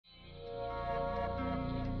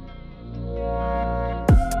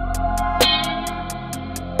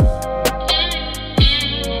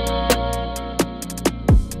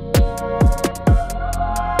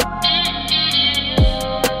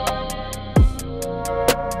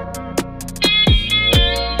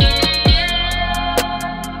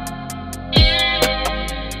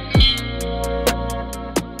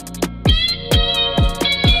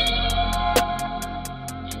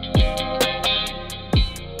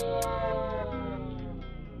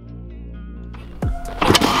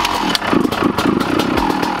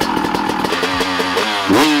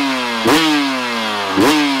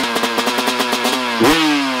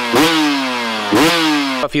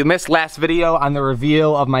if you missed last video on the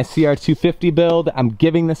reveal of my CR250 build, I'm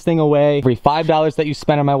giving this thing away. Every $5 that you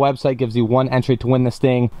spend on my website gives you 1 entry to win this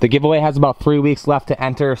thing. The giveaway has about 3 weeks left to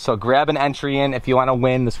enter, so grab an entry in if you want to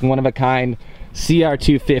win this one-of-a-kind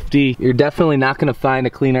CR250. You're definitely not going to find a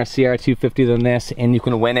cleaner CR250 than this, and you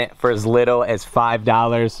can win it for as little as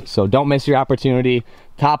 $5. So don't miss your opportunity.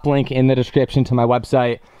 Top link in the description to my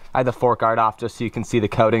website. I had the fork guard off just so you can see the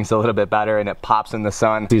coatings a little bit better and it pops in the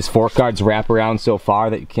sun. These fork guards wrap around so far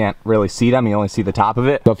that you can't really see them. You only see the top of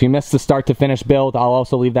it. So if you missed the start to finish build, I'll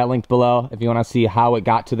also leave that link below if you want to see how it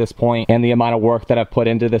got to this point and the amount of work that I've put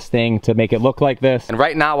into this thing to make it look like this. And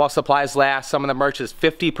right now, while supplies last, some of the merch is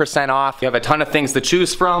 50% off. You have a ton of things to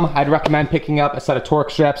choose from. I'd recommend picking up a set of torque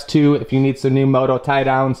straps too if you need some new moto tie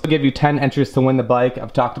downs. I'll give you 10 entries to win the bike.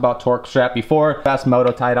 I've talked about torque strap before. Best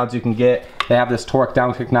moto tie downs you can get. They have this torque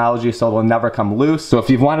down technology, so they'll never come loose. So if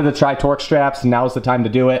you've wanted to try torque straps, now's the time to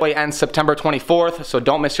do it. It ends September 24th, so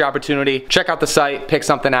don't miss your opportunity. Check out the site, pick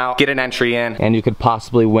something out, get an entry in, and you could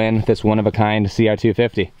possibly win this one-of-a-kind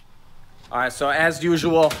CR250. All right, so as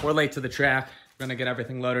usual, we're late to the track. We're gonna get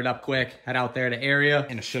everything loaded up quick, head out there to area,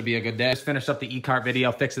 and it should be a good day. Just finished up the e-cart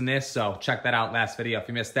video fixing this, so check that out, last video if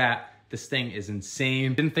you missed that. This thing is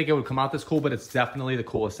insane. Didn't think it would come out this cool, but it's definitely the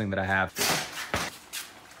coolest thing that I have.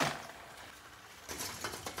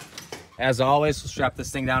 As always, strap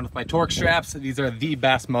this thing down with my torque straps. These are the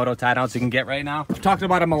best moto tie downs you can get right now. I've talked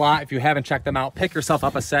about them a lot. If you haven't checked them out, pick yourself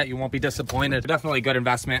up a set. You won't be disappointed. They're definitely a good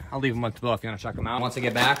investment. I'll leave them linked below if you want to check them out. Once I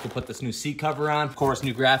get back, we'll put this new seat cover on. Of course,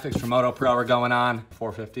 new graphics for Moto Pro are going on.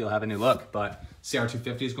 450 will have a new look, but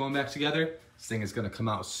CR250 is going back together. This thing is gonna come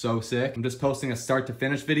out so sick. I'm just posting a start to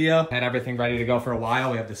finish video. Had everything ready to go for a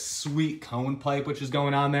while. We have this sweet cone pipe which is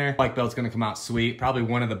going on there. Bike build's gonna come out sweet. Probably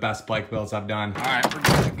one of the best bike builds I've done. All right, we're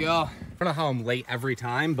good to go. I don't know how I'm late every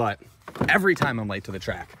time, but every time I'm late to the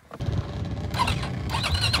track.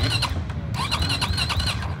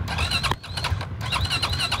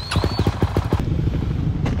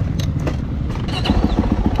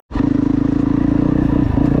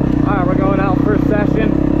 All right, we're going out first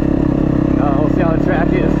session. We'll see how the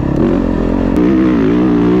track is.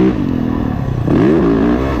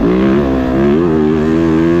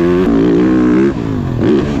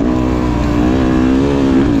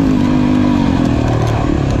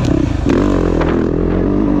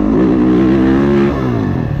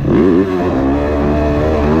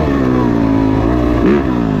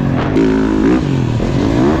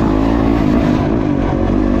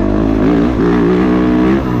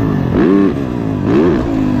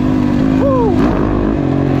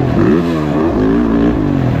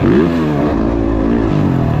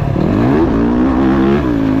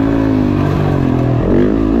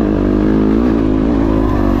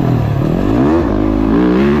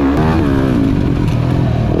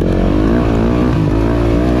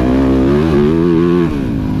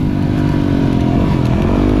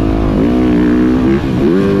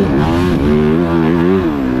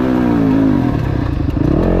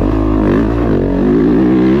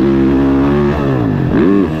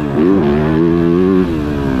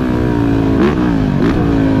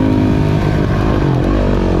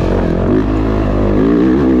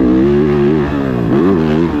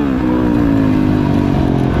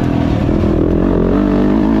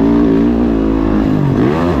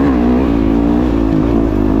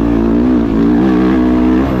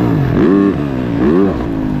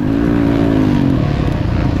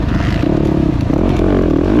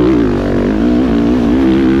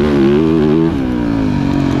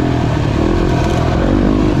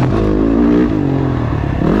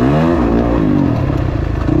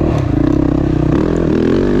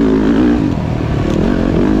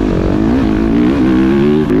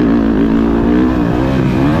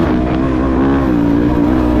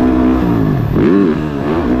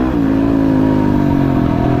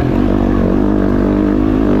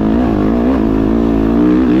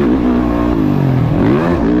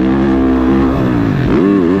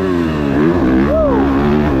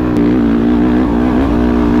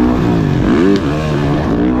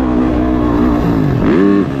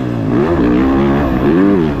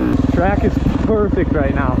 Perfect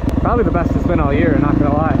right now. Probably the best it's been all year, not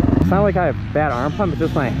gonna lie. It's not like I have bad arm pump, it's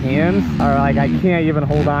just my hands are like, I can't even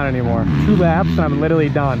hold on anymore. 2 laps and I'm literally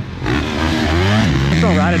done. I just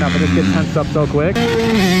don't ride enough, I just get tensed up so quick.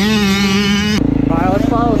 Alright, let's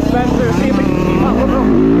follow Spencer, see if we can keep up with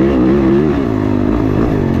him.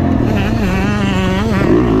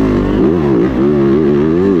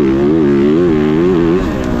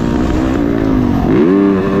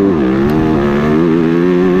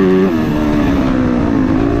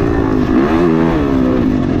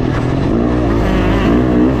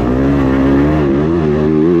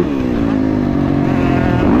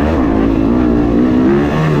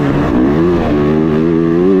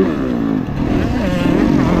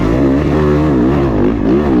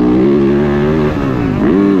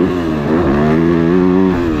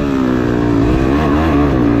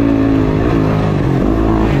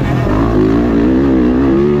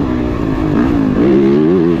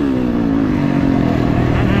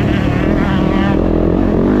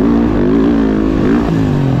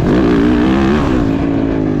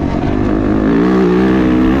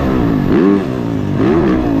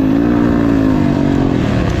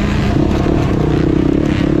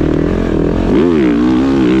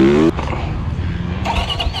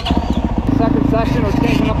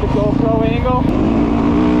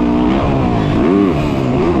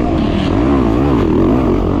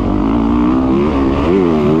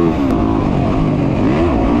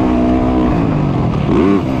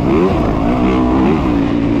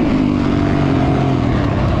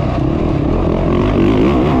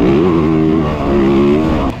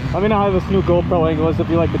 explain how this new GoPro angle is, if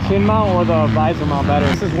you like the chin mount or the visor mount better.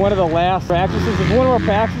 This is one of the last practices. It's one of our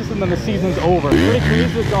practices and then the season's over. Pretty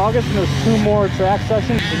crazy. It's August and there's 2 more track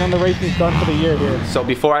sessions and then the racing's done for the year here. So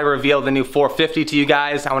before I reveal the new 450 to you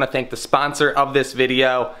guys, I want to thank the sponsor of this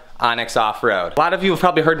video, Onyx Off-Road. A lot of you have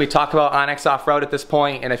probably heard me talk about Onyx Off-Road at this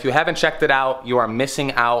point, and if you haven't checked it out, you are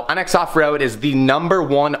missing out. Onyx Off-Road is the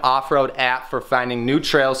 #1 off-road app for finding new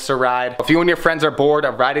trails to ride. If you and your friends are bored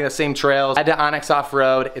of riding the same trails, head to Onyx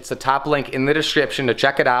Off-Road. It's the top link in the description to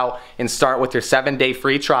check it out and start with your 7-day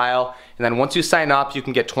free trial. And then once you sign up, you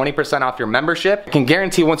can get 20% off your membership. I can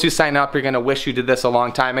guarantee once you sign up, you're gonna wish you did this a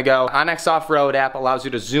long time ago. Onyx Off-Road app allows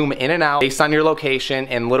you to zoom in and out based on your location,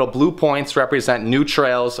 and little blue points represent new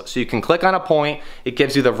trails. So you can click on a point, it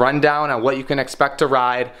gives you the rundown on what you can expect to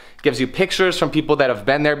ride. It gives you pictures from people that have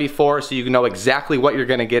been there before so you know exactly what you're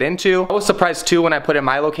gonna get into. I was surprised too when I put in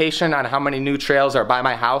my location on how many new trails are by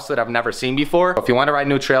my house that I've never seen before. If you wanna ride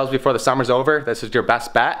new trails before the summer's over, this is your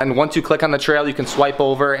best bet. And once you click on the trail, you can swipe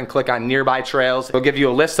over and click on nearby trails. It'll give you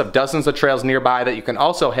a list of dozens of trails nearby that you can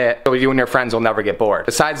also hit so you and your friends will never get bored.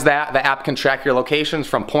 Besides that, the app can track your locations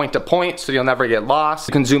from point to point so you'll never get lost.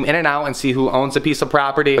 You can zoom in and out and see who owns a piece of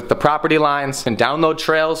property with the property lines. You can download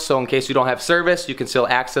trails so in case you don't have service, you can still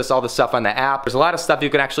access all the stuff on the app. There's a lot of stuff you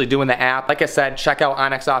can actually do in the app. Like I said, check out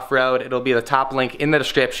Onyx Off-Road. It'll be the top link in the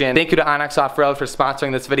description. Thank you to Onyx Off-Road for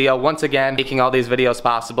sponsoring this video once again, making all these videos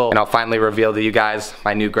possible. And I'll finally reveal to you guys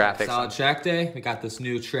my new graphics. Solid track day. We got this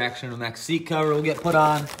new Traction Max seat cover we'll get put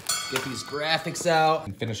on. Get these graphics out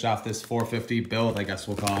and finish off this 450 build, I guess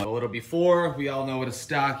we'll call it. A little before, we all know what a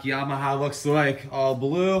stock Yamaha looks like, all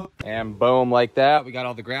blue. And boom, like that. We got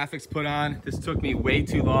all the graphics put on. This took me way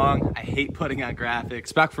too long. I hate putting on graphics.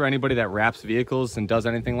 Respect for anybody that wraps vehicles and does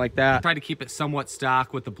anything like that. Try to keep it somewhat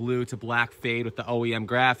stock with the blue to black fade with the OEM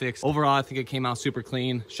graphics. Overall, I think it came out super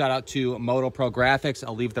clean. Shout out to Moto Pro Graphics.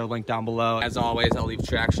 I'll leave their link down below. As always, I'll leave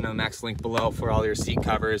Traction MX link below for all your seat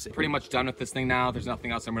covers. Pretty much done with this thing now. There's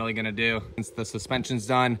nothing else I'm really gonna do. Since the suspension's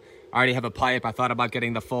done, I already have a pipe. I thought about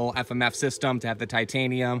getting the full FMF system to have the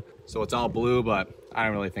titanium. So it's all blue, but I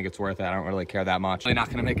don't really think it's worth it. I don't really care that much. Really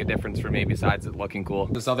not gonna make a difference for me besides it looking cool.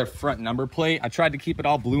 This other front number plate, I tried to keep it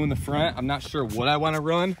all blue in the front. I'm not sure what I wanna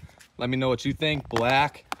run. Let me know what you think.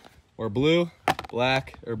 Black or blue,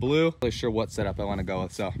 black or blue. Not really sure what setup I want to go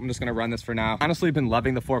with, so I'm just gonna run this for now. Honestly, been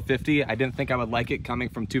loving the 450. I didn't think I would like it coming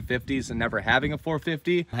from 250s and never having a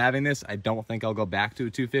 450. Having this, I don't think I'll go back to a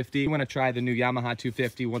 250. I'm gonna try the new Yamaha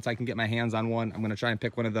 250 once I can get my hands on one. I'm gonna try and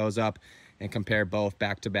pick one of those up and compare both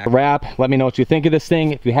back to back. Wrap, let me know what you think of this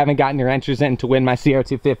thing. If you haven't gotten your entries in to win my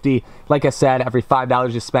CR250, like I said, every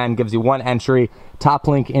 $5 you spend gives you 1 entry. Top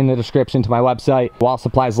link in the description to my website. While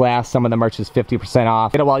supplies last, some of the merch is 50%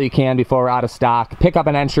 off. Get it while you can before we're out of stock. Pick up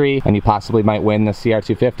an entry and you possibly might win the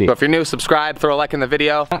CR250. So if you're new, subscribe, throw a like in the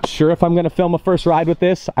video. Not sure if I'm gonna film a first ride with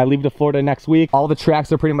this. I leave to Florida next week. All the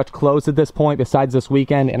tracks are pretty much closed at this point besides this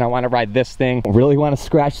weekend, and I wanna ride this thing. I really wanna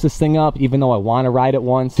scratch this thing up, even though I wanna ride it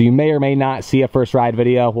once. So you may or may not see a first ride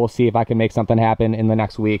video. We'll see if I can make something happen in the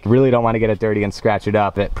next week. Really don't wanna get it dirty and scratch it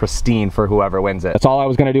up. It pristine for whoever wins it. That's all I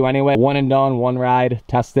was gonna do anyway. One and done, one ride.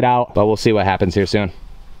 Test it out, but we'll see what happens here soon.